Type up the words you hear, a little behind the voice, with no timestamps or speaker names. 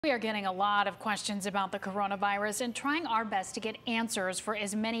We are getting a lot of questions about the coronavirus and trying our best to get answers for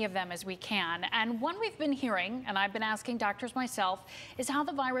as many of them as we can. And one we've been hearing, and I've been asking doctors myself, is how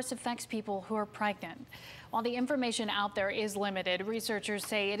the virus affects people who are pregnant. While the information out there is limited, researchers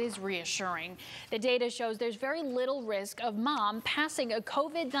say it is reassuring. The data shows there's very little risk of mom passing a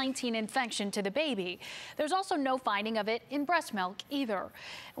COVID-19 infection to the baby. There's also no finding of it in breast milk either.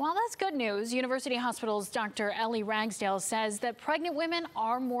 While that's good news, University Hospital's Dr. Ellie Ragsdale says that pregnant women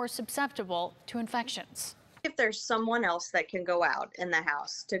are more susceptible to infections. If there's someone else that can go out in the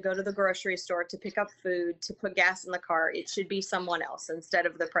house, to go to the grocery store, to pick up food, to put gas in the car, it should be someone else instead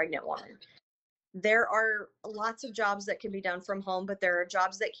of the pregnant woman. There are lots of jobs that can be done from home, but there are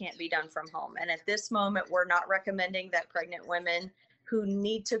jobs that can't be done from home. And at this moment, we're not recommending that pregnant women who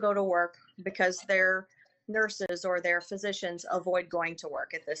need to go to work because their nurses or their physicians avoid going to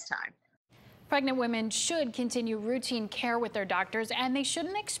work at this time. Pregnant women should continue routine care with their doctors, and they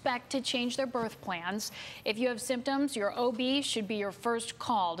shouldn't expect to change their birth plans. If you have symptoms, your OB should be your first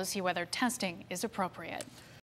call to see whether testing is appropriate.